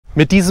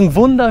Mit diesem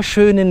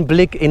wunderschönen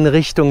Blick in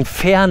Richtung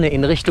Ferne,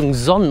 in Richtung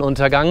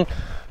Sonnenuntergang,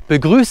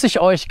 begrüße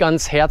ich euch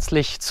ganz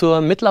herzlich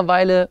zur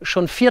mittlerweile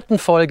schon 4.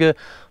 Folge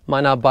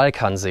meiner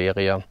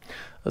Balkan-Serie.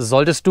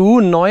 Solltest du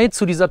neu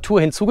zu dieser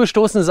Tour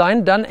hinzugestoßen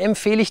sein, dann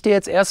empfehle ich dir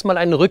jetzt erstmal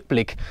einen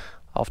Rückblick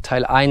auf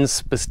Teil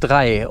 1 bis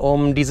 3,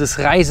 um dieses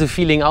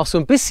Reisefeeling auch so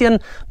ein bisschen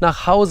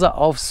nach Hause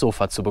aufs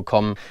Sofa zu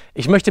bekommen.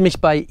 Ich möchte mich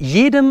bei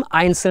jedem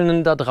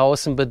Einzelnen da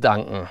draußen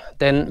bedanken,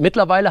 denn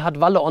mittlerweile hat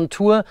Valle on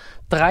Tour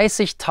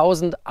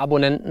 30.000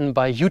 Abonnenten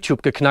bei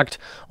YouTube geknackt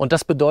und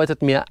das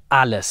bedeutet mir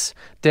alles,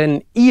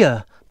 denn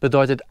ihr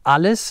bedeutet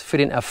alles für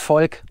den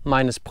Erfolg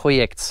meines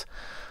Projekts.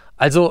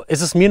 Also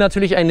ist es mir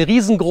natürlich ein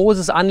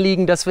riesengroßes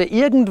Anliegen, dass wir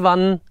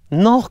irgendwann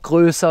noch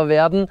größer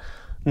werden,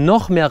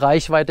 noch mehr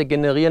Reichweite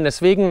generieren.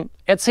 Deswegen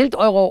erzählt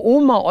eurer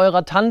Oma,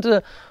 eurer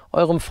Tante,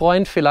 eurem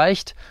Freund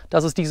vielleicht,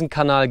 dass es diesen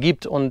Kanal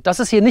gibt und dass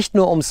es hier nicht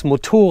nur ums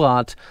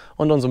Motorrad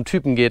und unserem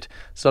Typen geht,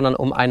 sondern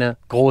um eine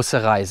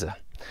große Reise.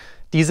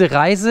 Diese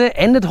Reise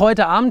endet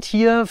heute Abend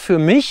hier für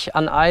mich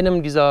an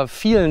einem dieser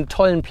vielen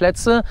tollen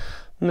Plätze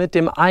mit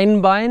dem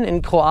einen Bein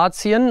in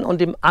Kroatien und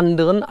dem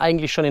anderen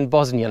eigentlich schon in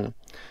Bosnien.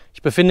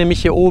 Ich befinde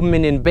mich hier oben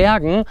in den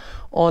Bergen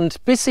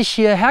und bis ich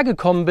hierher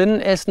gekommen bin,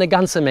 ist eine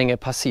ganze Menge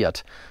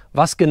passiert.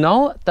 Was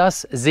genau,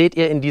 das seht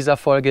ihr in dieser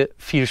Folge.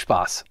 Viel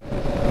Spaß!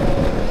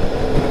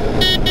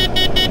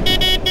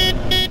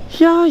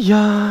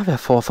 Ja, wer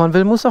vorfahren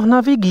will, muss auch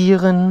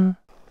navigieren.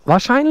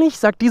 Wahrscheinlich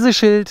sagt dieses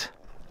Schild,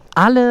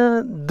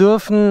 alle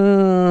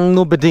dürfen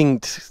nur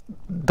bedingt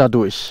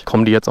dadurch.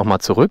 Kommen die jetzt auch mal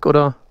zurück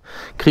oder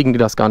kriegen die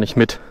das gar nicht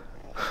mit?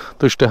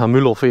 Durch der Herr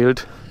Müller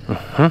fehlt.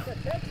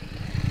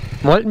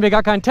 Wollten wir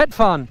gar keinen TET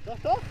fahren?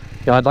 Doch.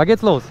 Ja, da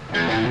geht's los.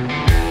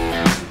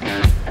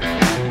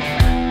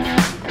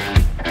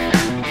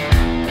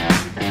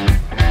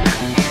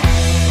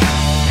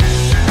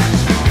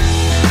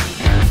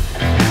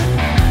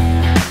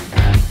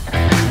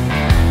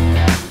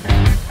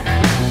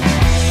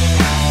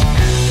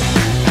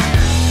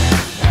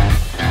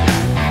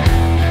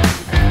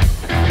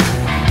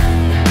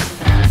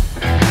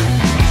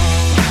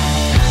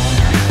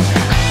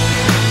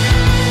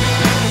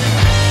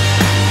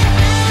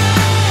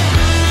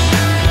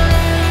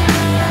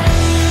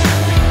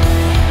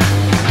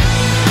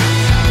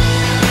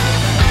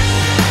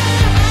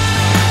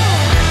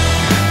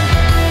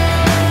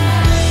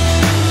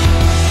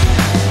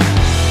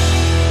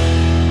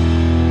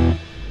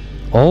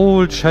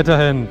 Old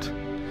Shatterhand,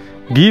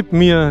 gib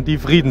mir die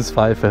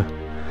Friedenspfeife.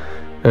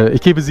 Ich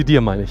gebe sie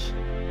dir, meine ich.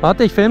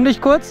 Warte, ich filme dich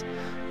kurz,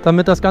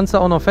 damit das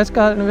Ganze auch noch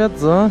festgehalten wird.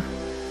 So.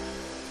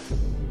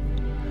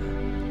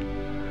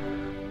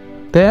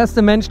 Der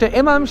erste Mensch, der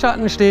immer im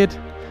Schatten steht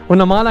und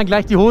normal dann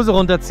gleich die Hose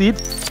runterzieht,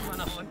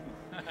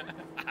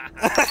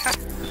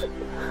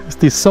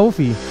 ist die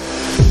Sophie.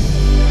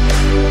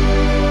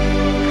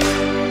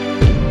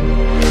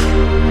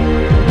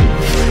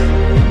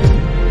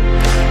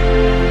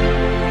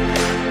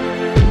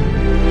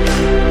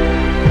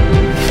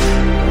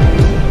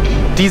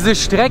 Diese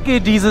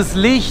Strecke, dieses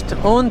Licht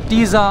und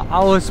dieser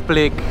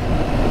Ausblick,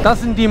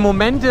 das sind die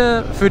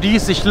Momente, für die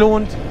es sich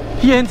lohnt,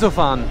 hier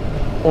hinzufahren.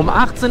 Um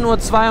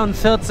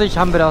 18:42 Uhr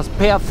haben wir das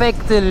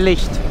perfekte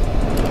Licht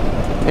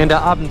in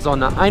der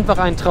Abendsonne. Einfach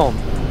ein Traum.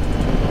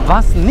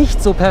 Was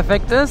nicht so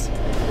perfekt ist,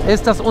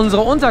 ist, dass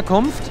unsere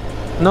Unterkunft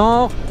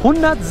noch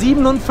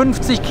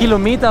 157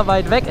 Kilometer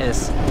weit weg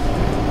ist.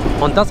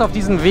 Und das auf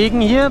diesen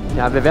Wegen hier.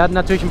 Ja, wir werden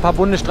natürlich ein paar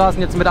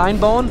Bundesstraßen jetzt mit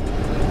einbauen,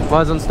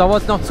 weil sonst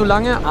dauert es noch zu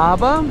lange,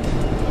 aber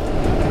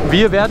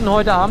wir werden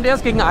heute Abend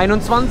erst gegen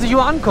 21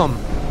 Uhr ankommen.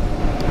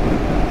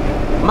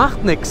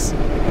 Macht nichts,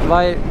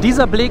 weil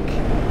dieser Blick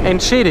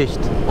entschädigt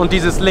und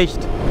dieses Licht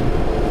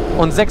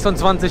und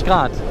 26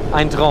 Grad,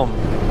 ein Traum.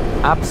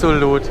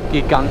 Absolut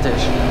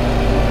gigantisch.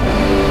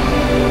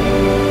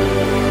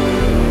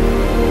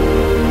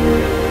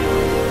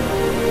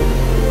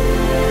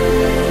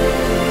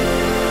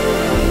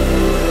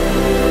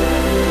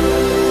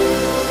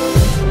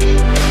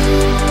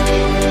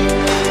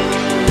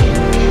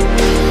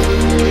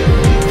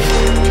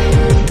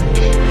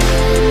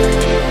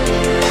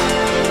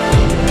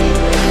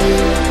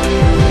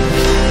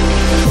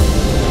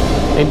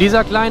 In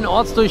dieser kleinen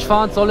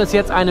Ortsdurchfahrt soll es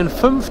jetzt einen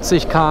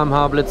 50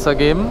 km/h Blitzer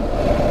geben.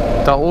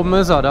 Da oben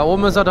ist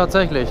er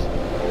tatsächlich.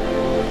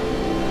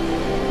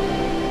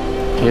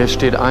 Hier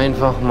steht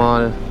einfach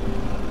mal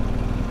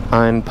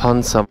ein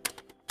Panzer.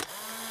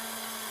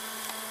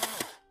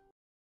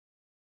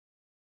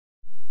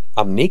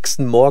 Am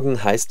nächsten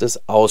Morgen heißt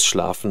es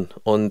ausschlafen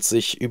und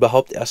sich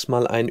überhaupt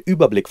erstmal einen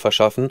Überblick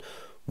verschaffen,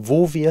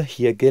 wo wir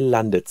hier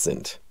gelandet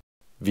sind.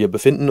 Wir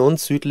befinden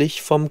uns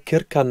südlich vom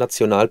Krka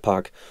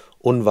Nationalpark,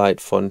 unweit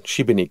von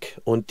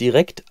Šibenik und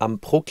direkt am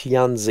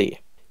Prokljan-See.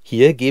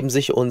 Hier geben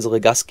sich unsere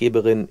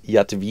Gastgeberin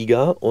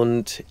Jadwiga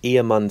und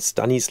Ehemann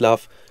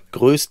Stanislav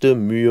größte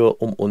Mühe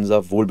um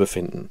unser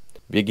Wohlbefinden.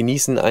 Wir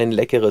genießen ein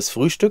leckeres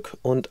Frühstück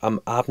und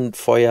am Abend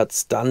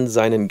feuert's dann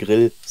seinen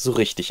Grill so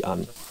richtig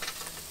an.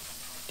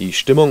 Die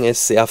Stimmung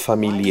ist sehr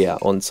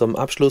familiär und zum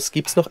Abschluss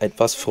gibt's noch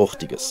etwas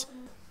Fruchtiges.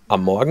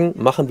 Am Morgen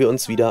machen wir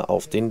uns wieder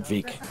auf den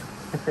Weg.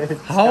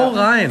 Hau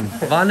rein.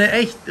 War eine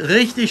echt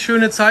richtig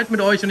schöne Zeit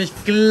mit euch und ich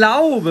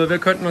glaube, wir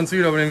könnten uns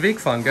wieder über den Weg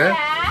fahren, gell?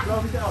 Ja.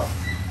 Glaube ich auch.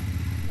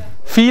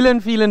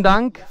 Vielen, vielen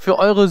Dank für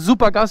eure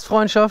super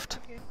Gastfreundschaft.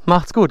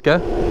 Macht's gut,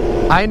 gell?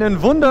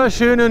 Einen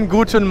wunderschönen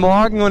guten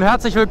Morgen und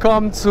herzlich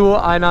willkommen zu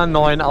einer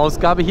neuen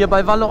Ausgabe hier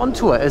bei Valle on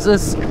Tour. Es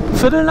ist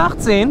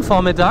 9:15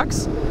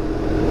 vormittags.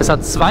 Es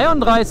hat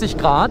 32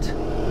 Grad.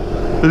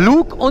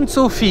 Luke und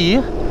Sophie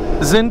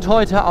sind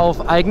heute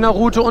auf eigener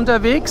Route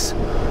unterwegs.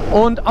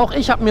 Und auch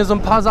ich habe mir so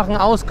ein paar Sachen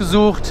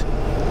ausgesucht,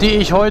 die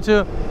ich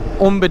heute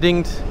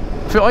unbedingt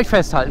für euch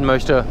festhalten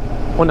möchte.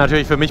 Und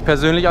natürlich für mich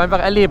persönlich einfach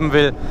erleben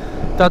will.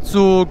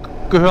 Dazu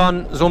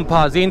gehören so ein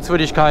paar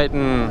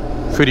Sehenswürdigkeiten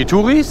für die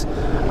Touris,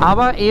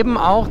 aber eben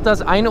auch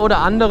das eine oder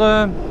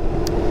andere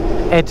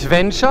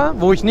Adventure,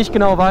 wo ich nicht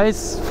genau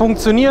weiß,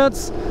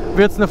 funktioniert's,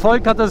 wird es eine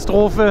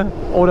Vollkatastrophe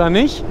oder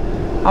nicht.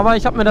 Aber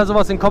ich habe mir da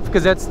sowas in den Kopf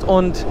gesetzt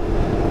und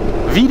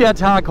wie der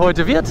Tag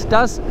heute wird,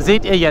 das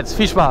seht ihr jetzt.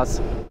 Viel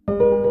Spaß!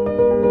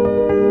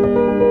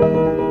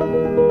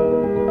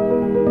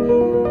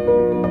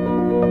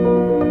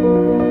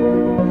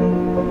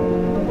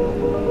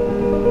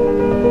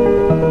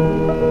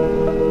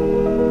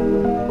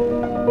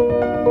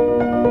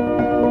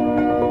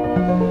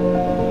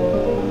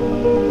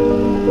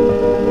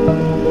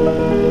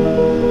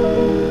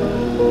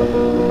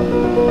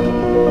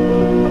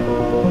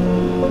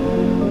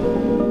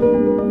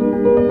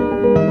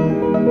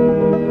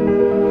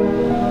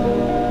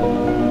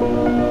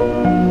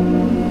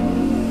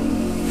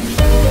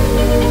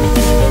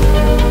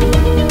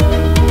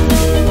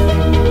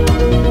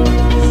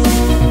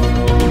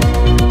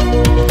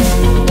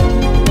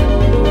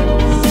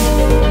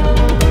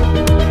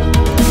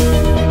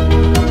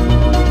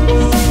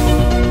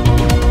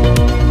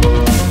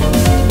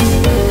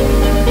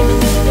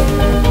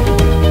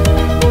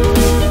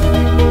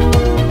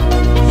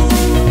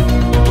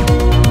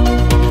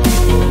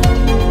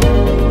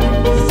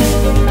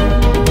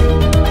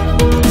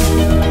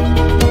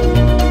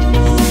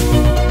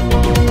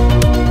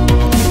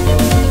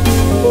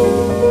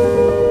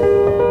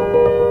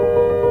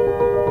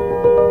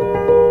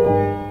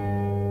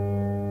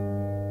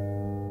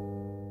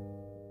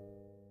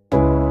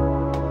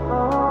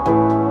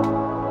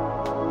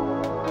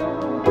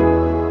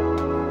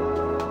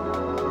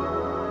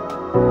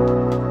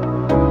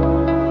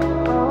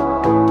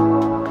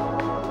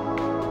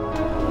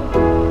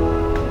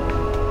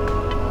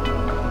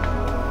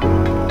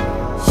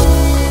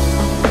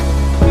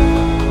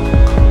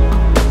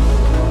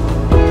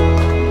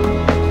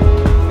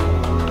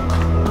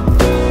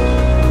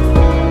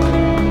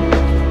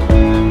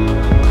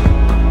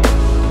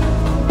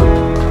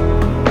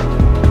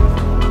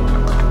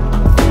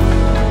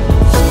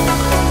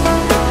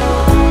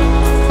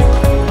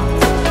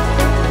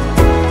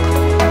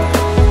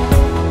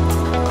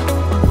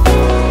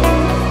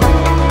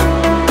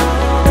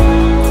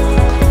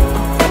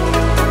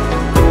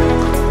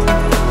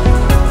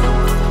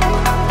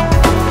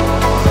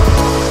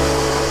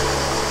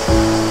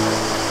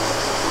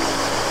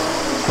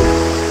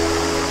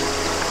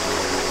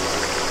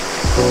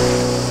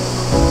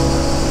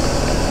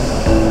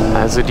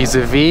 Also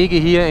diese Wege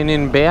hier in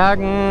den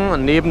Bergen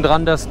und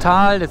nebendran das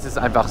Tal, das ist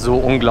einfach so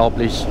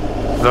unglaublich,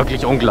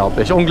 wirklich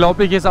unglaublich.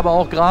 Unglaublich ist aber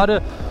auch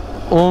gerade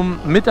um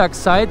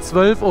Mittagszeit,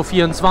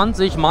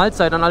 12:24 Uhr,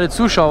 Mahlzeit an alle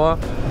Zuschauer,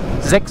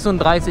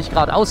 36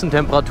 Grad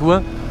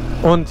Außentemperatur.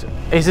 Und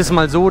es ist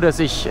mal so, dass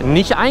ich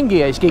nicht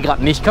eingehe, ich gehe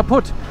gerade nicht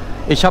kaputt.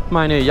 Ich habe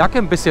meine Jacke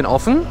ein bisschen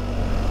offen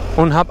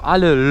und habe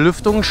alle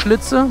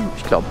Lüftungsschlitze,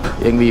 ich glaube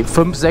irgendwie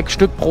 5, 6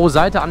 Stück pro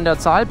Seite an der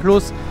Zahl,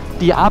 plus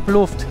die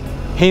Abluft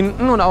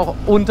hinten und auch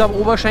unterm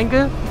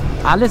Oberschenkel.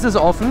 Alles ist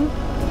offen.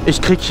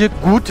 Ich kriege hier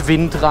gut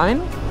Wind rein.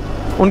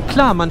 Und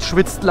klar, man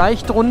schwitzt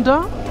leicht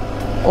drunter.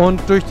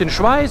 Und durch den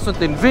Schweiß und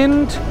den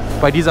Wind,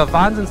 bei dieser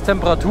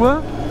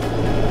Wahnsinnstemperatur,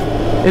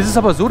 ist es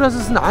aber so, dass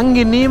es ein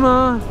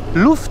angenehmer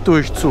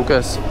Luftdurchzug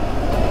ist.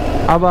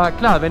 Aber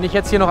klar, wenn ich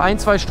jetzt hier noch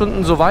 1, 2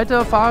 Stunden so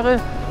weiterfahre,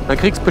 dann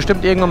kriegst du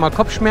bestimmt irgendwann mal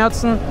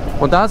Kopfschmerzen.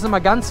 Und da ist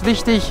immer ganz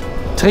wichtig,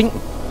 trinken.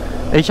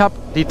 Ich habe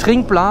die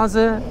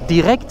Trinkblase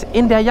direkt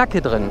in der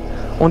Jacke drin.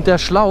 Und der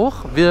Schlauch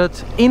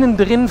wird innen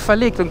drin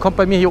verlegt und kommt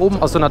bei mir hier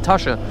oben aus so einer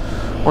Tasche.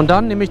 Und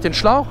dann nehme ich den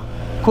Schlauch,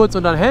 kurz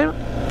unter den Helm,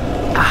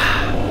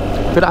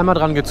 wird einmal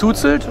dran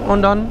gezuzelt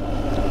und dann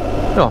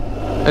ja,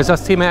 ist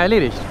das Thema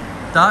erledigt.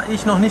 Da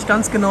ich noch nicht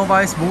ganz genau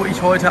weiß, wo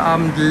ich heute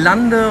Abend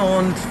lande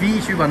und wie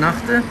ich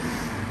übernachte,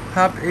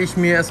 habe ich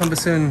mir erst mal ein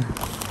bisschen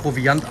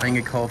Proviant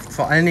eingekauft.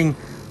 Vor allen Dingen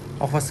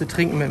auch was zu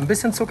trinken mit ein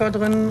bisschen Zucker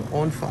drin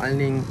und vor allen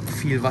Dingen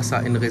viel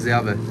Wasser in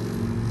Reserve.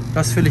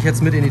 Das fülle ich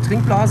jetzt mit in die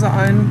Trinkblase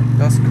ein.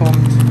 Das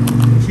kommt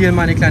hier in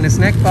meine kleine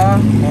Snackbar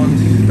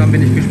und dann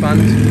bin ich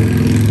gespannt,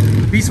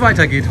 wie es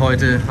weitergeht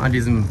heute an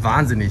diesem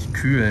wahnsinnig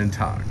kühlen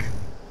Tag.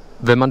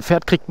 Wenn man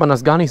fährt, kriegt man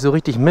das gar nicht so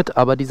richtig mit,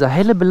 aber dieser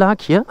helle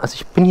Belag hier, also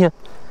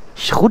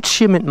ich rutsche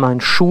hier mit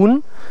meinen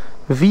Schuhen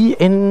wie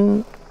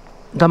in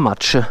der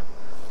Matsche.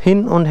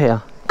 Hin und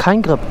her.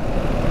 Kein Grip.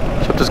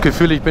 Ich habe das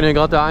Gefühl, ich bin hier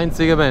gerade der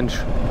einzige Mensch.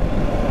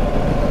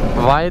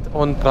 Weit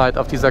und breit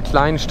auf dieser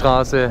kleinen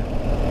Straße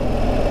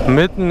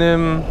Mitten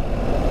im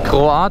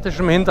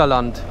kroatischen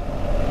Hinterland.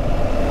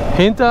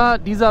 Hinter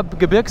dieser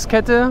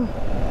Gebirgskette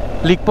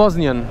liegt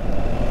Bosnien.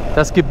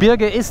 Das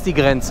Gebirge ist die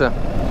Grenze.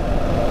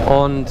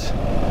 Und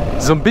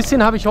so ein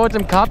bisschen habe ich heute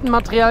im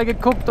Kartenmaterial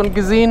geguckt und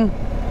gesehen,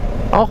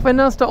 auch wenn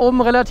das da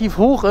oben relativ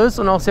hoch ist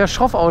und auch sehr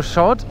schroff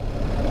ausschaut,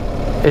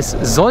 es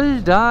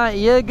soll da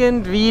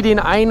irgendwie den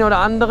einen oder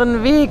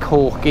anderen Weg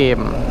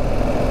hochgeben.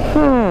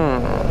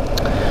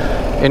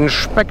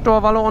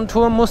 Inspektor Valle und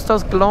Tour muss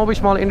das, glaube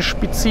ich, mal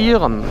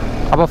inspizieren.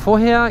 Aber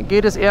vorher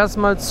geht es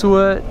erstmal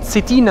zur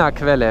Cetina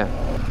Quelle.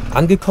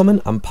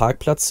 Angekommen am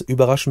Parkplatz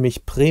überraschen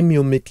mich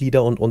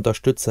Premium-Mitglieder und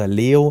Unterstützer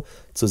Leo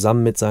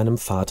zusammen mit seinem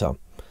Vater.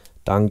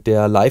 Dank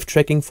der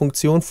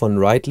Live-Tracking-Funktion von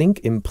RideLink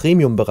im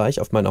Premium-Bereich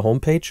auf meiner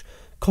Homepage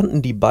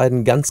konnten die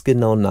beiden ganz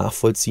genau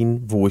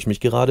nachvollziehen, wo ich mich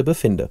gerade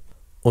befinde.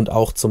 Und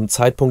auch zum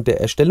Zeitpunkt der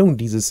Erstellung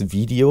dieses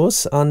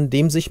Videos, an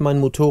dem sich mein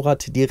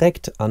Motorrad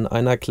direkt an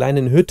einer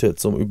kleinen Hütte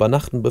zum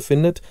Übernachten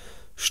befindet,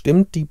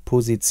 stimmt die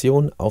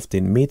Position auf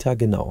den Meter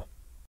genau.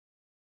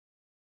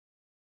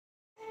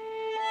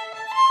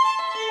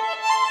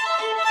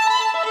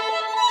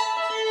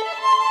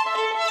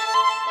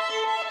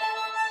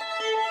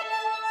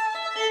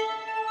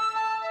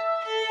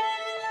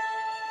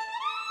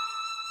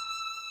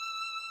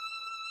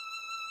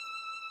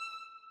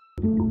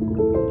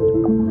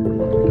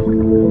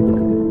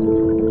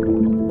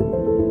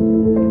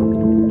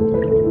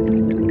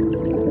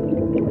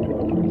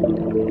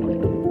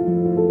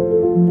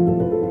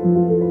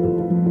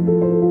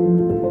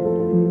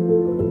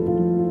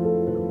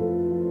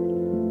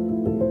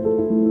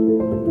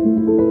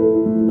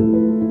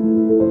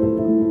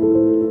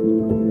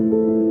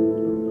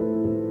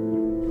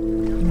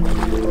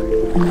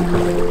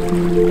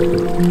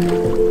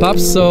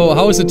 Paps, so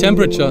how is the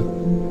temperature?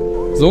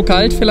 So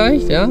kalt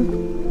vielleicht, ja?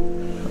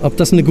 Ob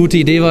das eine gute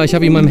Idee war, ich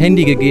habe ihm mein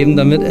Handy gegeben,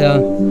 damit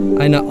er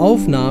eine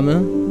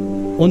Aufnahme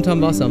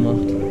unterm Wasser macht.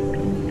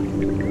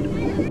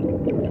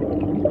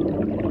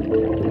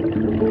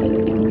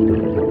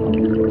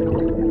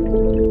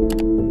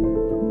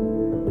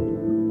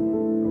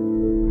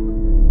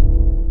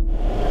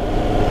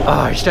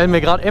 Ich stelle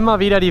mir gerade immer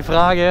wieder die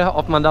Frage,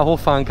 ob man da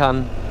hochfahren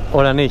kann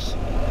oder nicht.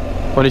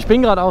 Und ich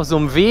bin gerade auf so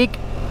einem Weg,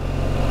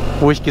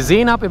 wo ich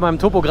gesehen habe in meinem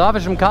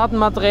topografischen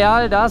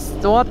Kartenmaterial, dass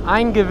dort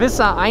ein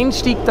gewisser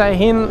Einstieg da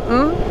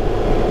hinten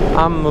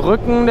am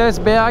Rücken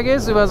des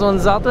Berges über so einen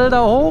Sattel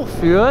da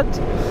hochführt.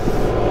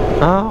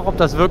 Ob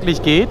das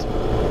wirklich geht.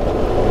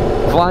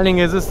 Vor allen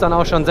Dingen ist es dann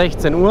auch schon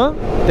 16 Uhr.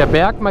 Der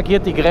Berg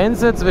markiert die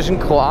Grenze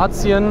zwischen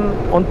Kroatien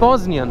und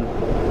Bosnien.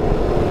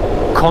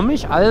 Komme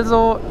ich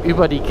also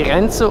über die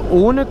Grenze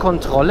ohne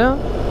Kontrolle,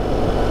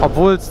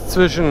 obwohl es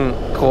zwischen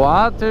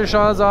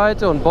kroatischer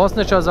Seite und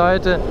bosnischer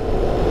Seite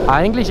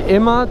eigentlich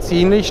immer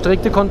ziemlich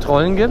strikte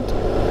Kontrollen gibt,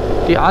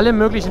 die alle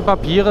möglichen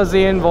Papiere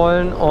sehen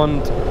wollen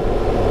und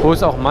wo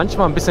es auch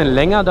manchmal ein bisschen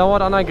länger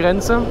dauert an der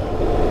Grenze.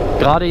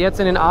 Gerade jetzt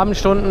in den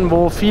Abendstunden,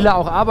 wo viele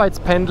auch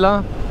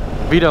Arbeitspendler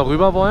wieder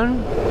rüber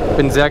wollen.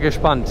 Bin sehr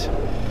gespannt.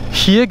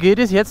 Hier geht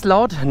es jetzt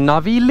laut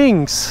Navi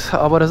links,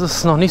 aber das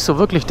ist noch nicht so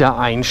wirklich der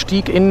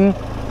Einstieg in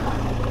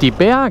die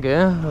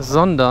Berge,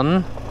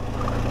 sondern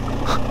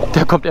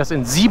der kommt erst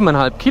in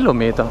 7,5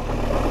 Kilometer.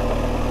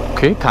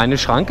 Okay, keine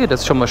Schranke,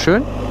 das ist schon mal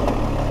schön.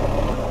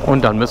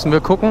 Und dann müssen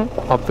wir gucken,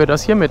 ob wir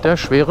das hier mit der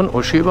schweren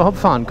Uschi überhaupt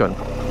fahren können.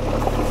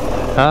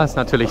 Ja, ist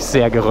natürlich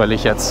sehr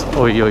geröllig jetzt.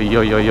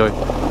 Uiuiuiui.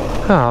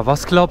 Ja,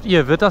 was glaubt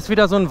ihr? Wird das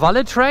wieder so ein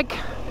Valle-Track?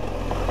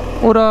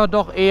 Oder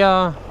doch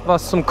eher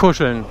was zum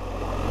Kuscheln?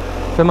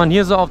 Wenn man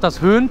hier so auf das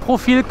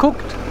Höhenprofil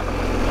guckt,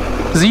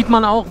 sieht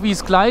man auch, wie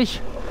es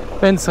gleich,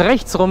 wenn es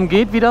rechts rum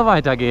geht, wieder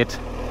weitergeht.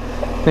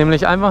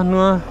 Nämlich einfach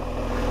nur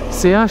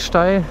sehr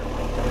steil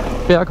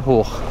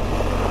berghoch.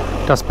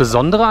 Das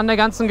Besondere an der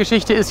ganzen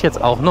Geschichte ist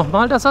jetzt auch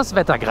nochmal, dass das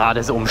Wetter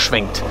gerade so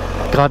umschwenkt.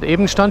 Gerade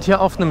eben stand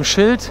hier auf einem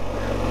Schild,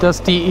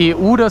 dass die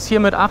EU das hier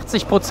mit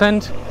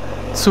 80%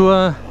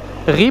 zur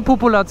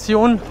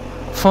Repopulation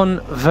von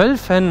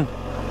Wölfen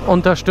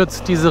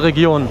unterstützt, diese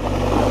Region.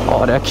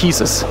 Oh, der Kies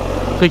ist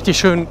richtig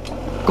schön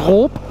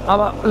grob,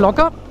 aber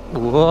locker.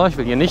 Oh, ich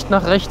will hier nicht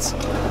nach rechts,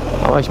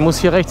 aber ich muss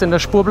hier rechts in der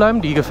Spur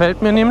bleiben, die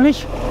gefällt mir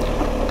nämlich.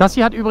 Das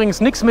hier hat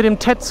übrigens nichts mit dem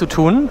TET zu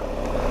tun.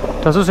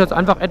 Das ist jetzt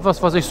einfach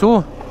etwas, was ich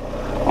so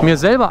mir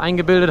selber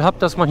eingebildet habe,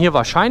 dass man hier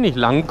wahrscheinlich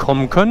lang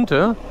kommen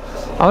könnte.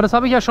 Aber das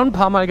habe ich ja schon ein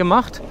paar Mal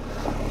gemacht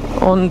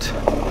und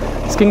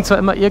es ging zwar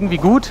immer irgendwie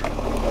gut.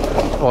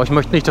 Oh, ich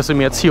möchte nicht, dass sie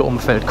mir jetzt hier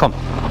umfällt. Komm.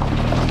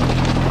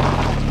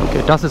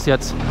 Okay, das ist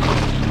jetzt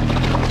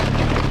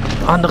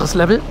anderes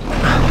Level.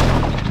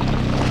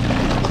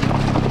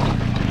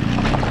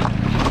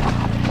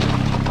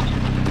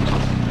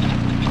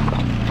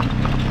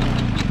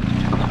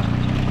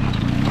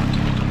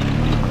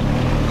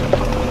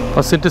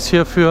 Was sind es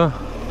hier für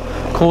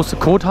große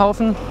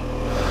Kothaufen?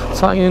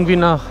 Sah irgendwie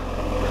nach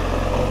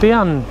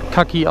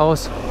Bärenkacki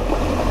aus.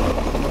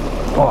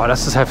 Oh,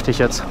 das ist heftig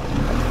jetzt.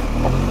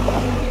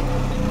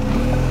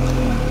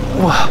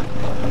 Oh.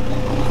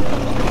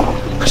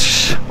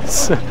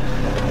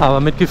 Aber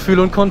mit Gefühl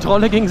und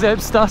Kontrolle ging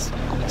selbst das.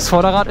 Das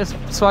Vorderrad ist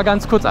zwar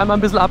ganz kurz einmal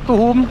ein bisschen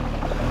abgehoben,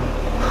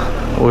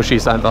 Uschi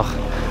ist einfach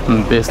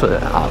ein bisschen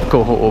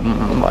abgehoben,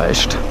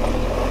 weißt.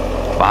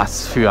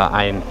 Was für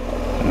ein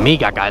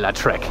mega geiler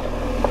Track.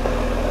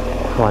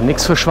 Aber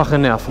nichts für schwache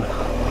Nerven.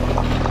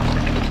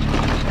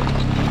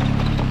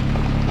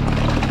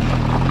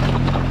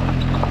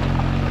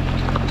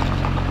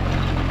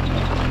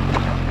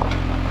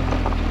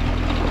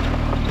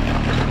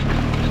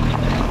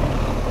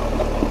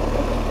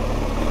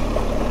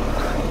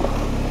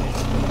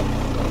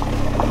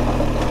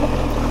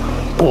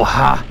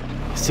 Oha,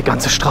 ist die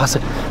ganze Straße.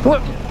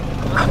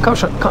 Komm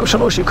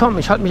schon, Uschi, komm,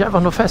 ich halte mich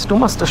einfach nur fest, du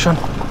machst das schon.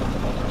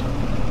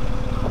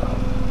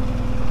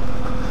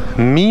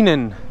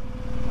 Minen.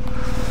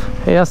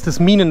 Erstes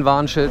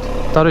Minenwarnschild.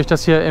 Dadurch,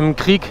 dass hier im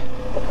Krieg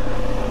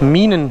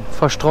Minen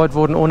verstreut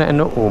wurden ohne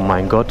Ende. Oh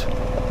mein Gott,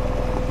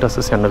 das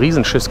ist ja ein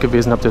Riesenschiss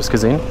gewesen, habt ihr es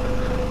gesehen?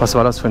 Was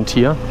war das für ein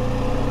Tier?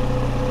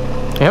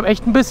 Ich habe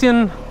echt ein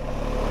bisschen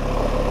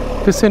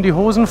die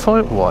Hosen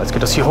voll. Boah, jetzt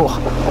geht das hier hoch.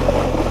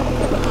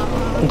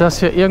 Dass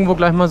hier irgendwo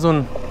gleich mal so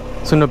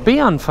eine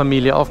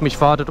Bärenfamilie auf mich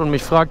wartet und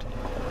mich fragt,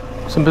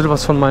 ob sie ein bisschen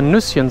was von meinen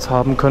Nüsschens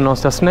haben können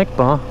aus der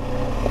Snackbar.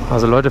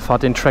 Also Leute,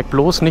 fahrt den Track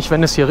bloß nicht,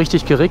 wenn es hier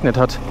richtig geregnet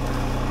hat.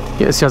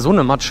 Hier ist ja so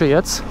eine Matsche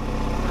jetzt.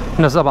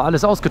 Und das ist aber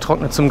alles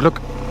ausgetrocknet zum Glück.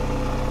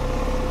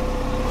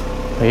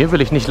 Hier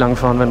will ich nicht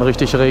langfahren, wenn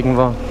richtig Regen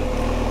war.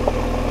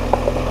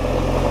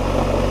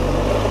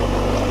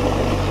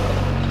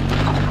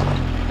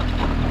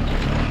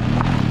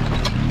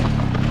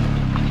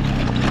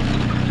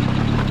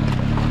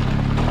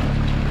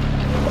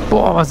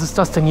 Boah, was ist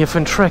das denn hier für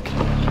ein Track?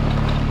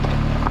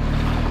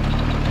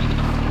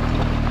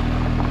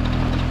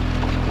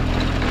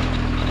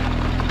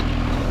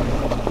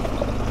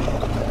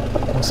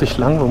 Wo muss ich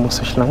lang? Wo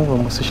muss ich lang? Wo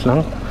muss ich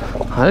lang?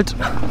 Halt!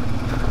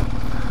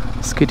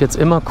 Es geht jetzt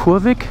immer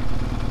kurvig.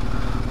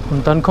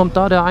 Und dann kommt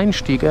da der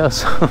Einstieg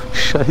erst.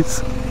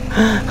 Scheiße.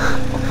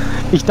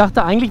 Ich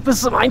dachte eigentlich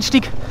bis zum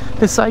Einstieg,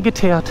 es sei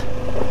geteert.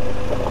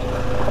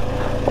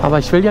 Aber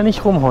ich will ja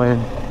nicht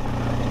rumheulen.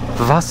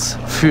 Was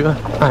für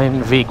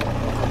ein Weg.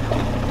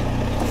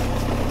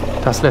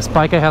 Das lässt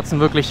Bikerherzen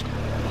wirklich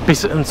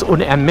bis ins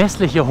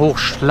Unermessliche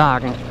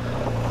hochschlagen.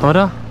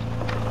 Oder?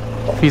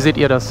 Wie seht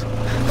ihr das?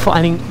 Vor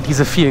allen Dingen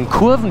diese vielen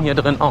Kurven hier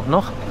drin auch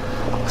noch.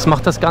 Das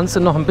macht das Ganze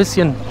noch ein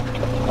bisschen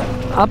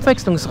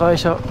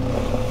abwechslungsreicher.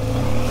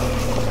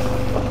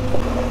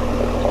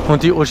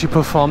 Und die Uschi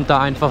performt da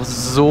einfach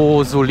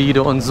so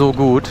solide und so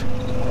gut.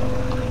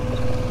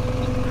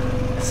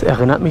 Es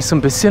erinnert mich so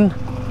ein bisschen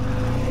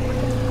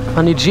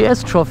an die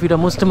GS-Trophy, da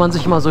musste man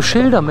sich mal so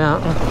Schilder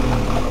merken.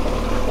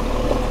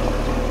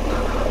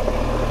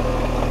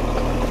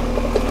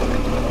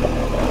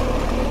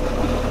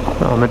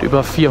 Ja, mit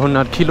über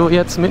 400 Kilo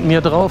jetzt mit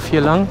mir drauf hier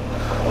lang.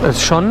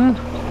 Ist schon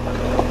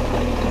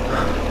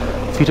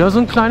wieder so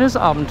ein kleines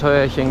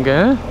Abenteuerchen,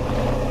 gell?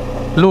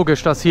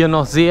 Logisch, dass hier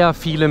noch sehr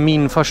viele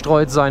Minen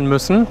verstreut sein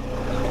müssen,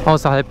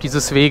 außerhalb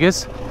dieses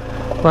Weges,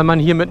 weil man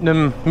hier mit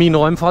einem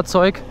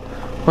Minenräumfahrzeug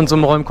und so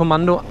einem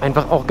Räumkommando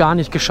einfach auch gar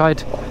nicht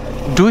gescheit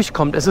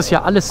durchkommt. Es ist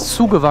ja alles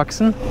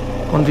zugewachsen.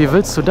 Und wie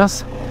willst du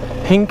das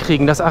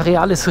hinkriegen? Das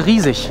Areal ist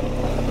riesig.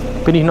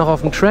 Bin ich noch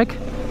auf dem Track?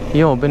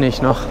 Jo, bin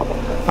ich noch.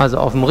 Also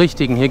auf dem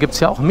richtigen. Hier gibt es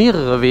ja auch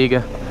mehrere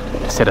Wege.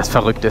 Das ist ja das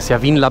Verrückte. Das ist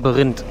ja wie ein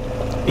Labyrinth.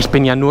 Ich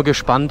bin ja nur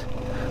gespannt,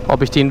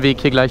 ob ich den Weg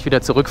hier gleich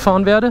wieder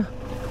zurückfahren werde.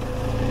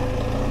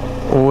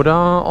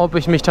 Oder ob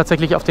ich mich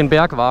tatsächlich auf den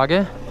Berg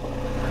wage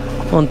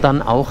und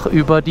dann auch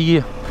über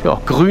die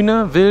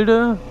grüne,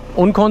 wilde,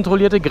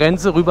 unkontrollierte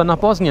Grenze rüber nach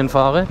Bosnien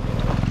fahre.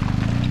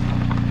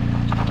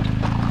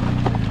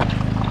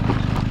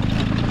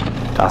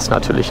 Das ist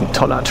natürlich ein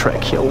toller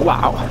Track hier.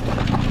 Wow!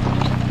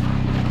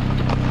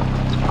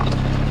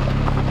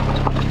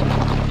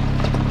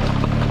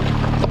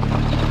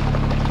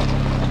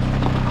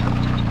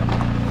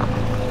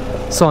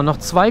 So, noch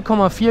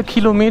 2,4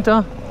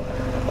 Kilometer.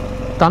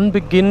 Dann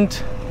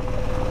beginnt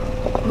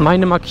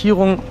meine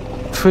Markierung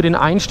für den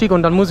Einstieg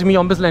und dann muss ich mich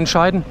auch ein bisschen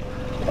entscheiden,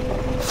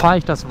 fahre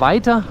ich das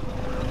weiter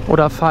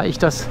oder fahre ich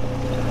das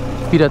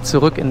wieder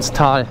zurück ins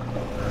Tal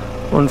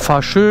und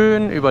fahre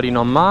schön über die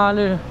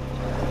normale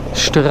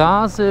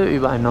Straße,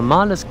 über ein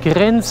normales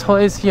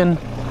Grenzhäuschen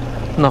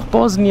nach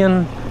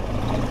Bosnien,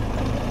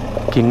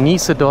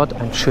 genieße dort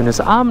ein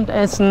schönes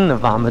Abendessen,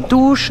 eine warme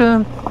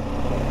Dusche,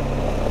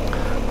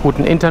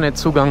 guten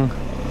Internetzugang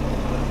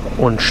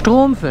und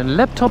Strom für den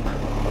Laptop.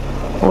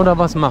 Oder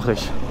was mache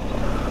ich?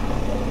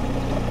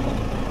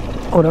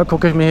 Oder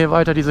gucke ich mir hier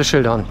weiter diese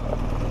Schilder an?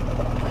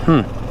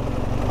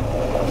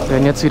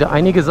 Werden jetzt wieder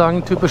einige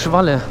sagen, typisch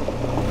Valle.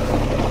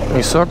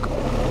 Ich sag,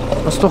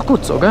 ist doch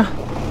gut so, gell?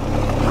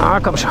 Ah,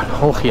 komm schon,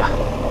 hoch hier.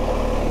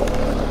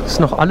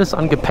 Ist noch alles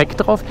an Gepäck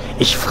drauf?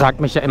 Ich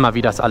frage mich ja immer,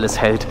 wie das alles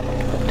hält.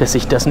 Dass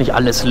sich das nicht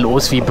alles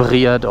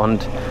losvibriert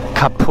und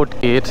kaputt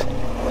geht.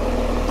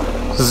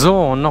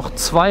 So, noch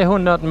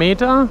 200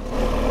 Meter.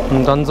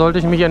 Und dann sollte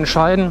ich mich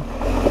entscheiden,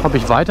 ob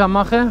ich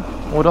weitermache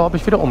oder ob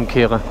ich wieder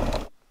umkehre.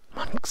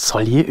 Man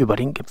soll hier über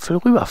den Gipfel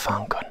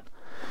rüberfahren können.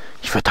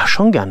 Ich würde das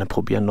schon gerne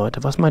probieren,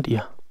 Leute. Was meint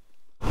ihr?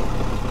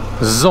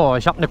 So,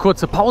 ich habe eine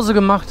kurze Pause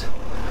gemacht.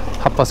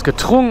 Habe was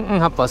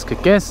getrunken, habe was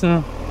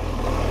gegessen.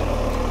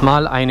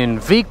 mal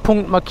einen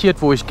Wegpunkt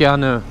markiert, wo ich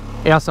gerne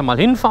erst einmal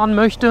hinfahren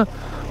möchte.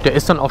 Der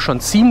ist dann auch schon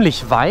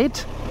ziemlich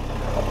weit.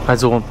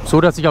 Also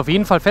so, dass ich auf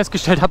jeden Fall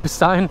festgestellt habe bis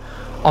dahin,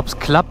 ob es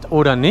klappt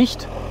oder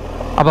nicht.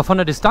 Aber von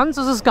der Distanz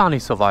ist es gar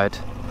nicht so weit.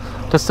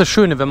 Das ist das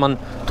Schöne, wenn man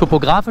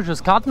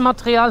topografisches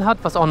Kartenmaterial hat,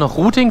 was auch noch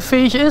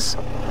routingfähig ist,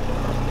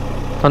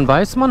 dann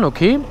weiß man,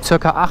 okay,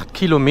 circa 8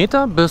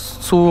 Kilometer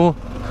bis zu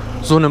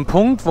so einem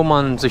Punkt, wo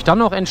man sich dann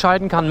noch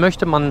entscheiden kann,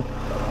 möchte man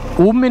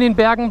oben in den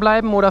Bergen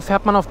bleiben oder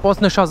fährt man auf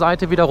bosnischer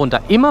Seite wieder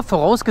runter. Immer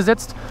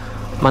vorausgesetzt,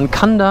 man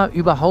kann da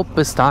überhaupt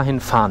bis dahin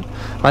fahren.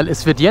 Weil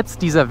es wird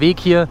jetzt dieser Weg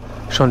hier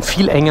schon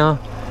viel enger,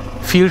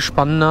 viel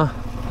spannender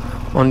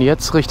und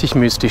jetzt richtig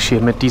mystisch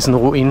hier mit diesen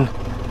Ruinen.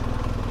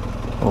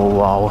 Oh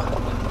wow.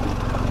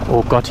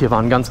 Oh Gott, hier war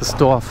ein ganzes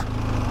Dorf.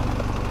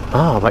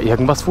 Ah, aber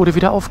irgendwas wurde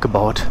wieder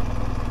aufgebaut.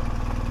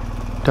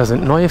 Da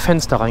sind neue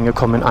Fenster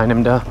reingekommen in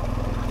einem der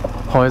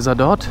Häuser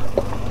dort.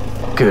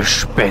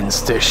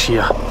 Gespenstisch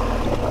hier.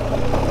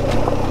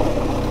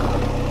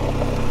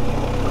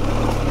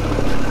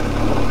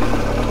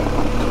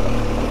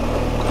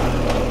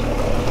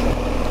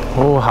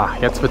 Oha,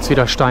 jetzt wird es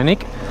wieder steinig.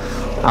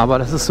 Aber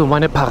das ist so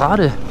meine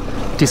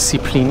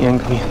Paradedisziplin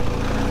irgendwie.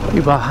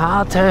 Über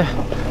harte,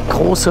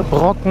 große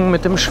Brocken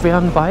mit dem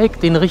schweren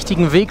Bike den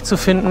richtigen Weg zu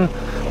finden,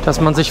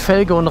 dass man sich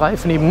Felge und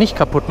Reifen eben nicht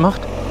kaputt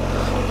macht.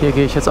 Hier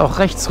gehe ich jetzt auch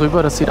rechts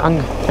rüber, das sieht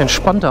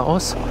entspannter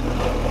aus.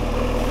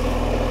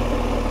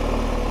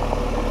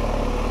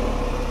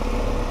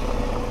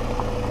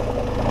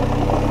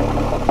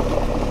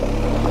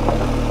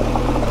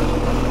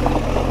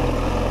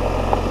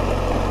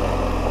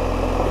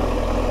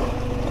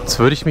 Jetzt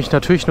würde ich mich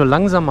natürlich nur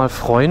langsam mal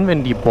freuen,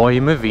 wenn die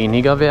Bäume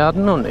weniger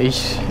werden und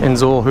ich in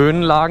so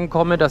Höhenlagen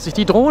komme, dass ich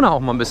die Drohne auch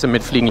mal ein bisschen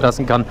mitfliegen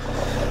lassen kann.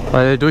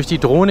 Weil durch die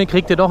Drohne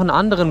kriegt ihr doch einen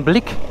anderen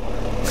Blick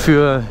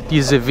für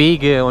diese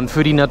Wege und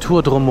für die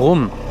Natur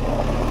drumherum.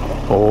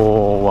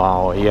 Oh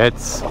wow,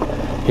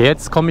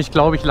 jetzt komme ich,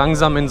 glaube ich,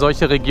 langsam in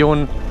solche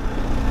Regionen,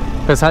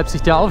 weshalb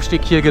sich der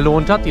Aufstieg hier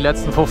gelohnt hat, die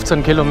letzten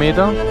 15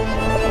 Kilometer.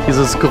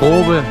 Dieses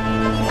grobe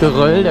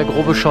Geröll, der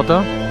grobe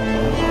Schotter.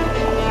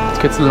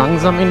 Jetzt geht es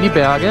langsam in die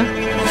Berge.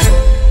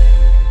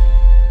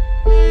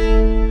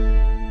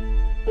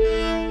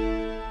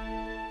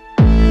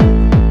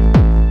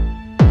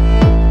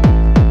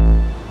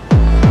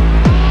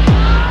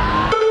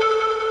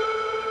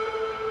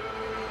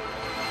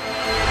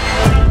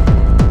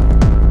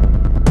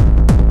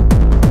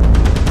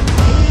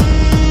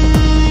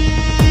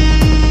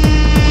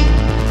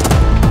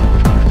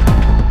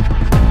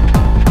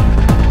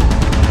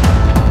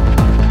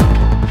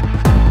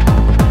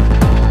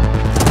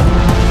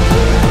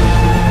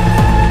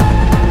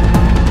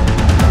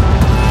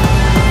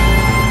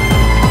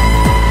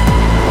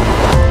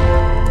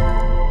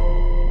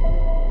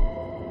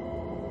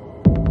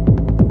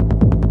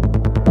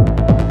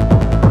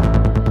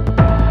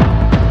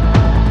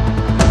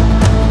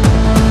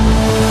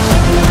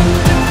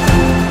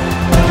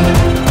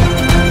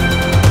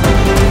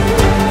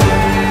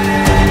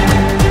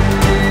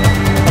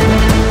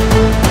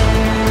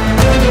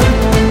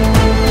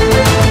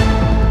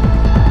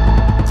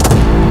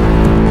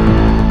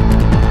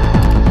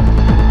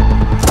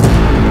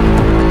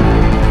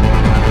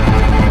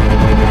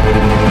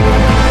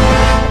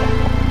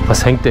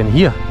 Was hängt denn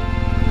hier?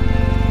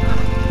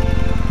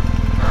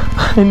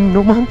 Ein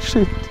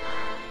Nummernschild.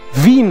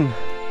 Wien.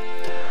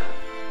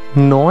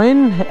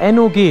 9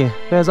 NOG.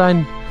 Wer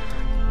sein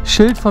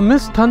Schild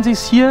vermisst, kann sich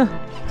es hier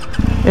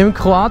im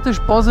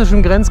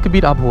kroatisch-bosnischen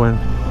Grenzgebiet abholen.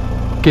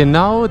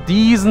 Genau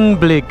diesen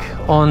Blick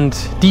und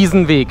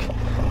diesen Weg,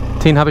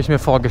 den habe ich mir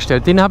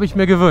vorgestellt, den habe ich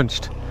mir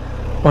gewünscht.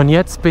 Und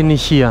jetzt bin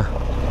ich hier.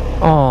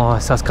 Oh,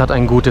 ist das gerade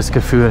ein gutes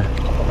Gefühl.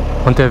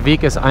 Und der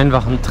Weg ist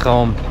einfach ein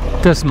Traum.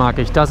 Das mag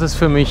ich. Das ist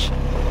für mich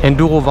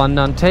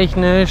Enduro-Wandern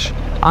technisch,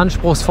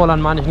 anspruchsvoll an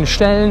manchen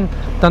Stellen,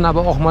 dann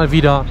aber auch mal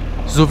wieder,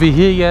 so wie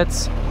hier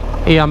jetzt,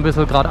 eher ein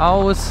bisschen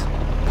geradeaus,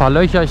 ein paar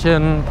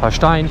Löcherchen, ein paar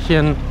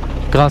Steinchen,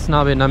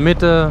 Grasnarbe in der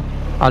Mitte,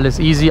 alles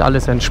easy,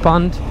 alles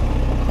entspannt.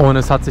 Und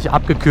es hat sich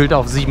abgekühlt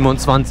auf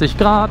 27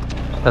 Grad.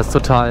 Das ist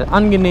total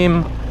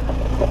angenehm.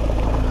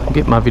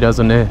 Geht mal wieder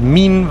so eine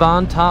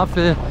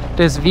Minenwarntafel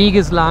des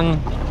Weges lang.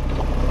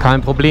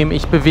 Kein Problem,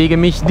 ich bewege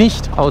mich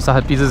nicht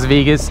außerhalb dieses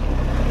Weges.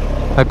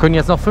 Da können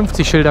jetzt noch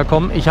 50 Schilder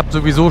kommen. Ich habe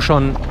sowieso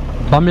schon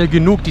Bammel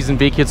genug,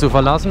 diesen Weg hier zu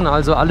verlassen.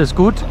 Also alles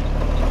gut.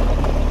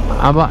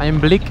 Aber ein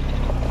Blick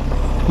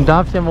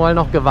darf ja wohl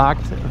noch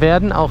gewagt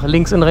werden. Auch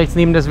links und rechts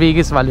neben des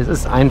Weges, weil es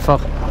ist einfach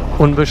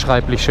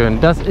unbeschreiblich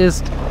schön. Das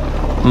ist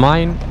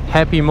mein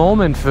Happy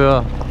Moment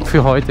für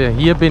heute.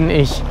 Hier bin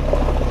ich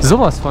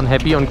sowas von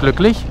happy und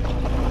glücklich.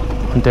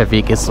 Und der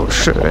Weg ist so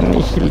schön.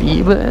 Ich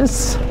liebe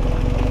es.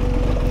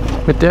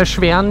 Mit der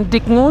schweren,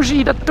 dicken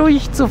Uschi da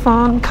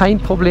durchzufahren. Kein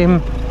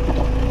Problem.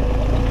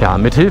 Ja,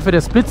 mit Hilfe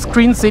des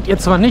Splitscreens seht ihr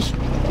zwar nicht,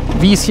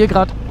 wie es hier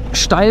gerade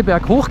steil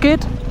berghoch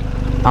geht,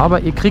 aber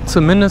ihr kriegt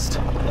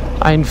zumindest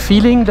ein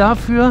Feeling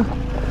dafür,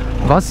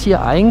 was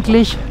hier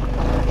eigentlich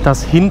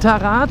das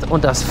Hinterrad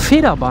und das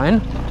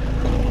Federbein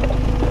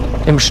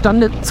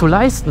imstande zu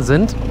leisten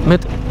sind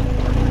mit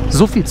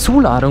so viel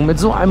Zuladung mit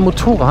so einem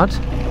Motorrad.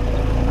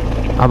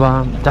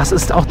 Aber das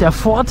ist auch der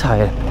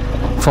Vorteil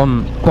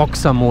vom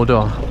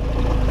Boxermotor.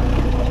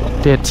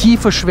 Der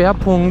tiefe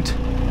Schwerpunkt,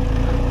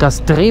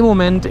 das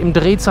Drehmoment im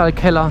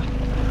Drehzahlkeller.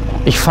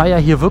 Ich fahre ja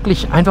hier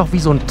wirklich einfach wie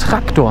so ein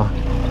Traktor.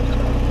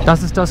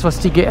 Das ist das, was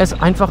die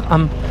GS einfach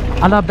am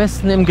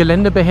allerbesten im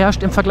Gelände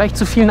beherrscht im Vergleich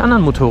zu vielen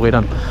anderen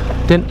Motorrädern.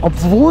 Denn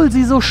obwohl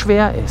sie so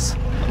schwer ist,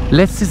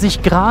 lässt sie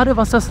sich gerade,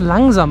 was das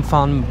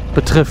Langsamfahren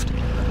betrifft,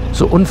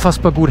 so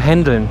unfassbar gut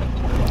handeln.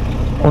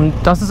 Und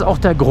das ist auch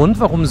der Grund,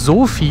 warum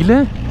so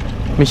viele,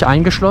 mich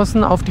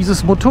eingeschlossen, auf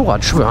dieses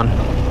Motorrad schwören.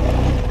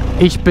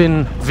 Ich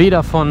bin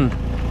weder von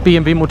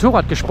BMW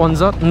Motorrad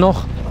gesponsert,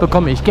 noch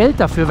bekomme ich Geld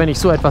dafür, wenn ich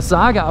so etwas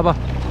sage, aber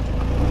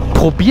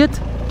probiert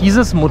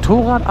dieses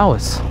Motorrad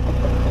aus.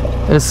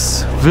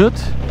 Es wird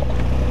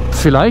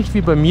vielleicht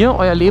wie bei mir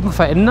euer Leben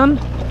verändern.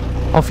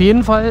 Auf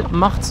jeden Fall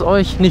macht es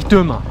euch nicht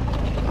dümmer.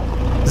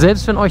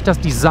 Selbst wenn euch das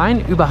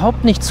Design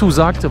überhaupt nicht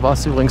zusagt, so war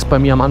es übrigens bei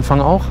mir am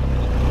Anfang auch,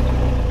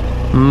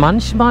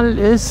 manchmal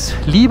ist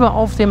Liebe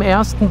auf den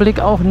ersten Blick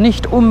auch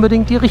nicht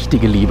unbedingt die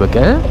richtige Liebe,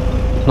 gell?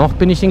 Noch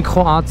bin ich in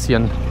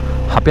Kroatien.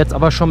 Habe jetzt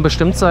aber schon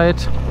bestimmt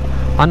seit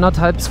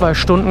 1,5, 2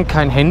 Stunden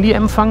kein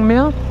Handyempfang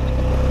mehr.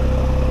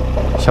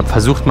 Ich habe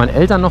versucht, meinen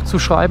Eltern noch zu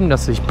schreiben,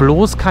 dass sie sich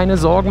bloß keine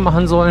Sorgen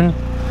machen sollen,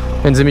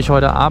 wenn sie mich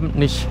heute Abend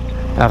nicht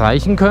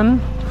erreichen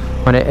können.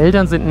 Meine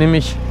Eltern sind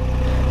nämlich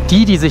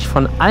die sich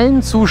von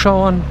allen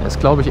Zuschauern, ist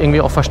glaube ich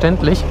irgendwie auch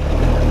verständlich,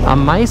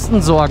 am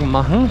meisten Sorgen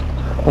machen.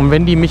 Und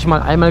wenn die mich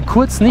mal einmal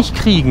kurz nicht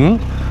kriegen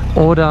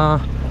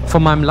oder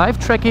von meinem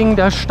Live-Tracking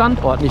der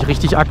Standort nicht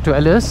richtig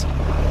aktuell ist,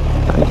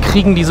 dann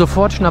kriegen die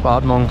sofort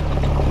Schnappatmung.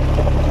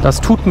 Das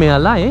tut mir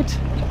leid,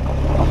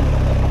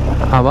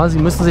 aber sie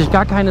müssen sich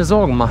gar keine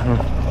Sorgen machen.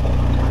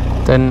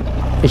 Denn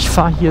ich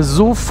fahre hier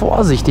so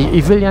vorsichtig.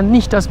 Ich will ja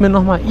nicht, dass mir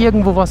noch mal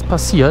irgendwo was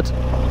passiert.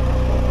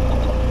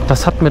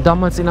 Das hat mir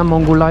damals in der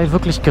Mongolei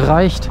wirklich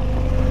gereicht.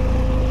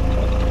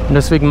 Und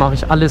deswegen mache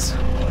ich alles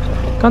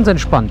ganz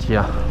entspannt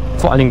hier.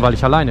 Vor allen Dingen, weil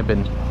ich alleine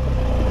bin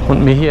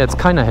und mir hier jetzt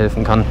keiner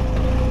helfen kann.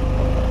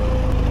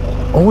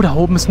 Oh, da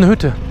oben ist eine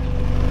Hütte.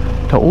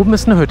 Da oben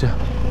ist eine Hütte.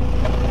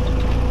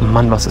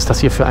 Mann, was ist das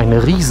hier für ein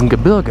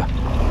Riesengebirge?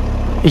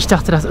 Ich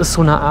dachte, das ist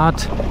so eine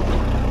Art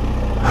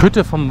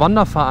Hütte vom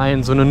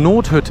Wanderverein, so eine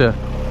Nothütte,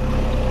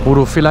 wo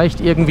du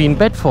vielleicht irgendwie ein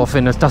Bett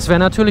vorfindest. Das wäre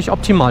natürlich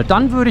optimal.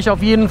 Dann würde ich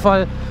auf jeden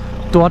Fall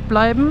dort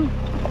bleiben.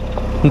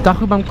 Ein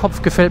Dach über dem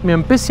Kopf gefällt mir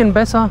ein bisschen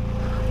besser,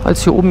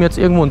 als hier oben jetzt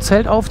irgendwo ein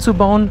Zelt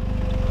aufzubauen.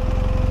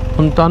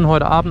 Und dann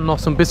heute Abend noch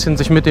so ein bisschen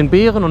sich mit den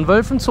Bären und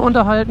Wölfen zu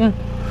unterhalten.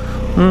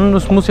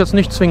 Das muss jetzt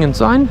nicht zwingend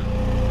sein.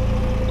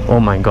 Oh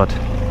mein Gott.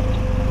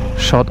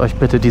 Schaut euch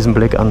bitte diesen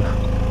Blick an.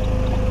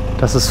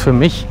 Das ist für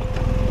mich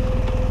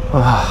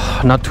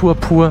Natur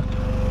pur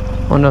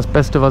und das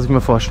Beste, was ich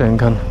mir vorstellen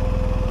kann.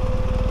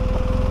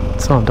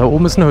 So, und da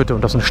oben ist eine Hütte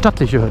und das ist eine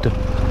stattliche Hütte.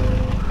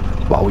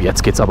 Wow,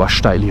 jetzt geht's aber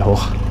steil hier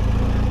hoch.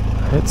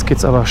 Jetzt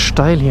geht's aber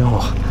steil hier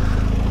hoch.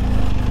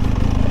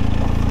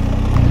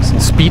 Ein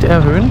bisschen Speed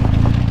erhöhen.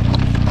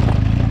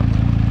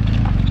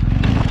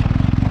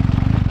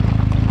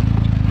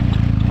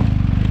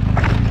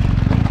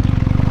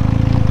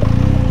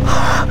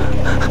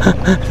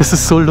 Das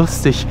ist so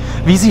lustig,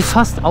 wie sie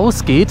fast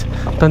ausgeht,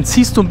 dann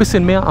ziehst du ein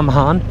bisschen mehr am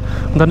Hahn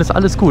und dann ist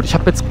alles gut. Ich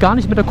habe jetzt gar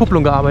nicht mit der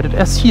Kupplung gearbeitet,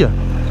 erst hier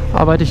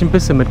arbeite ich ein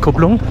bisschen mit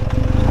Kupplung.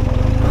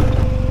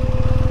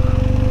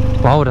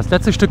 Wow, das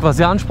letzte Stück war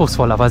sehr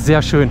anspruchsvoll, aber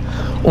sehr schön.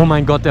 Oh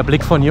mein Gott, der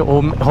Blick von hier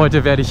oben.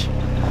 Heute werde ich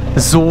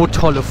so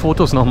tolle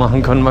Fotos noch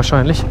machen können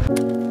wahrscheinlich.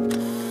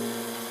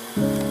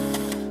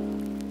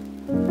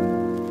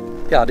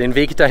 Ja, den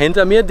Weg da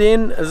hinter mir,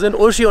 den sind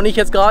Uschi und ich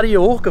jetzt gerade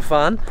hier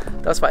hochgefahren.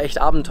 Das war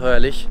echt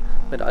abenteuerlich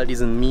mit all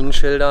diesen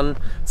Minenschildern.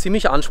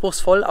 Ziemlich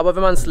anspruchsvoll, aber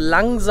wenn man es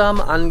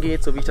langsam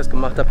angeht, so wie ich das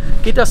gemacht habe,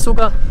 geht das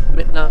sogar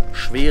mit einer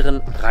schweren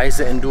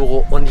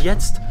Reise-Enduro. Und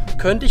jetzt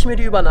könnte ich mir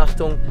die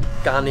Übernachtung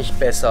gar nicht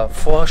besser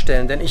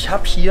vorstellen, denn ich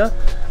habe hier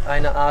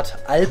eine Art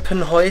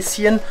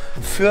Alpenhäuschen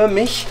für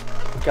mich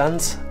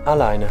ganz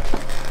alleine.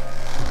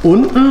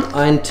 Unten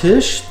ein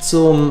Tisch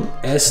zum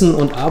Essen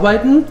und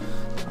Arbeiten.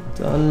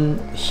 Dann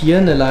hier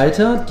eine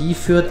Leiter, die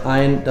führt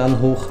einen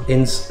dann hoch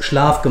ins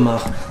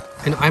Schlafgemach.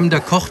 In einem der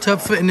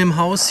Kochtöpfe in dem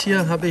Haus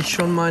hier habe ich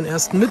schon meinen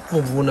ersten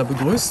Mitbewohner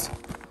begrüßt.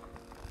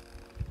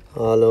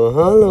 Hallo,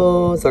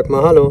 hallo, sag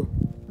mal hallo.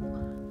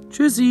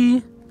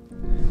 Tschüssi.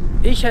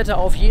 Ich hätte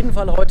auf jeden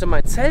Fall heute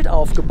mein Zelt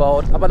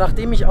aufgebaut, aber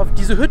nachdem ich auf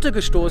diese Hütte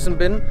gestoßen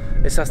bin,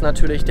 ist das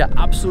natürlich der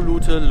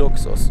absolute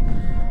Luxus.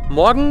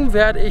 Morgen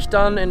werde ich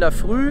dann in der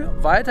Früh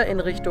weiter in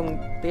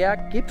Richtung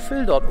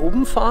Berggipfel dort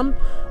oben fahren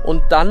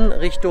und dann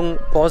Richtung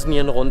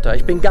Bosnien runter.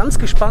 Ich bin ganz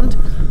gespannt,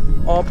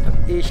 ob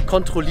ich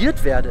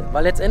kontrolliert werde,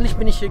 weil letztendlich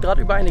bin ich hier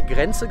gerade über eine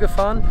Grenze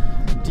gefahren,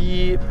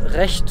 die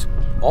recht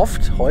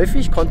oft,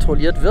 häufig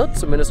kontrolliert wird,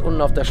 zumindest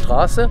unten auf der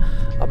Straße,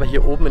 aber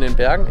hier oben in den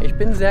Bergen. Ich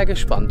bin sehr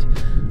gespannt.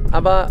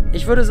 Aber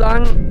ich würde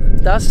sagen,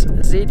 das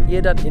seht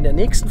ihr dann in der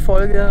nächsten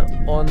Folge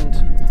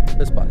und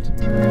bis bald.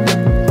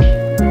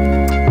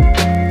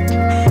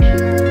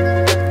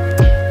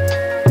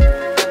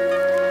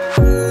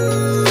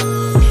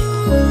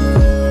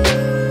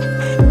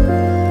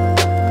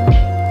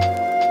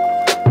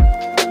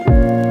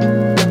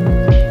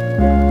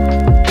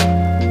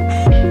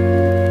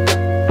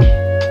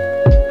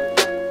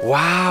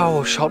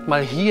 schaut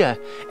mal hier,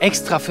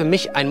 extra für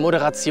mich ein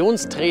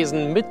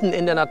Moderationstresen mitten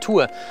in der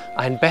Natur.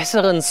 Einen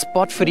besseren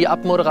Spot für die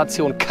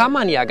Abmoderation kann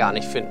man ja gar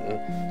nicht finden,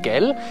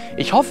 gell?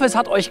 Ich hoffe, es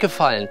hat euch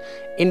gefallen.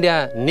 In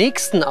der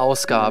nächsten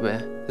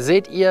Ausgabe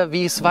seht ihr,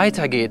 wie es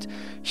weitergeht,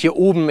 hier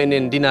oben in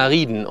den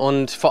Dinariden.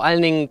 Und vor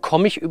allen Dingen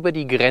komme ich über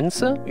die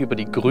Grenze, über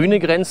die grüne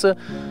Grenze,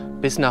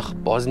 bis nach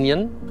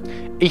Bosnien.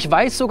 Ich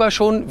weiß sogar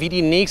schon, wie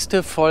die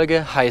nächste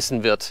Folge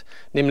heißen wird,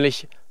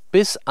 nämlich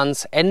bis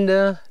ans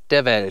Ende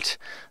der Welt.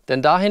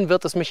 Denn dahin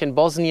wird es mich in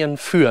Bosnien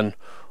führen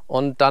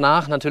und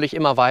danach natürlich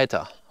immer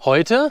weiter.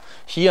 Heute,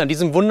 hier an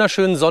diesem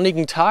wunderschönen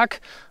sonnigen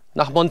Tag,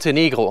 nach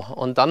Montenegro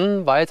und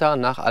dann weiter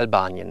nach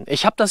Albanien.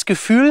 Ich habe das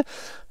Gefühl,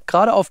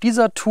 gerade auf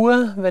dieser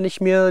Tour, wenn ich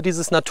mir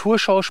dieses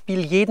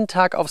Naturschauspiel jeden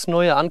Tag aufs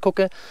Neue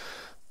angucke,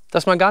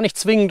 dass man gar nicht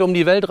zwingend um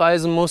die Welt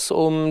reisen muss,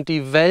 um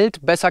die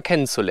Welt besser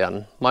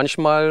kennenzulernen.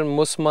 Manchmal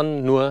muss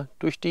man nur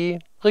durch die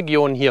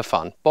Region hier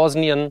fahren.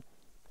 Bosnien,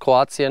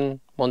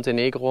 Kroatien,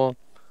 Montenegro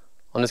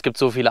und es gibt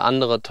so viele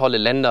andere tolle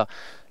Länder,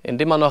 in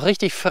denen man noch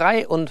richtig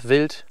frei und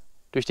wild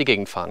durch die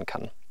Gegend fahren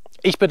kann.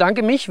 Ich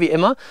bedanke mich wie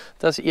immer,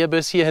 dass ihr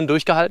bis hierhin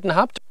durchgehalten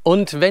habt.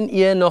 Und wenn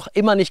ihr noch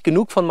immer nicht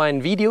genug von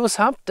meinen Videos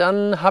habt,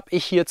 dann habe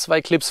ich hier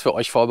 2 Clips für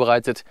euch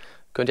vorbereitet.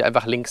 Könnt ihr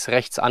einfach links,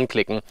 rechts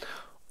anklicken.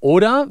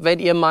 Oder wenn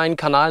ihr meinen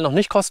Kanal noch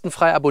nicht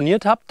kostenfrei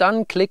abonniert habt,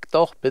 dann klickt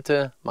doch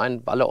bitte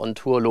mein Valle on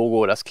Tour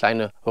Logo, das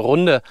kleine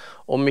Runde,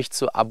 um mich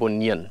zu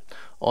abonnieren.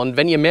 Und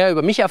wenn ihr mehr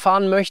über mich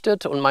erfahren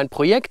möchtet und mein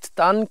Projekt,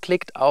 dann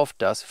klickt auf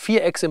das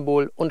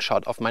Viereck-Symbol und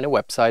schaut auf meine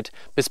Website.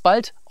 Bis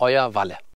bald, euer Valle.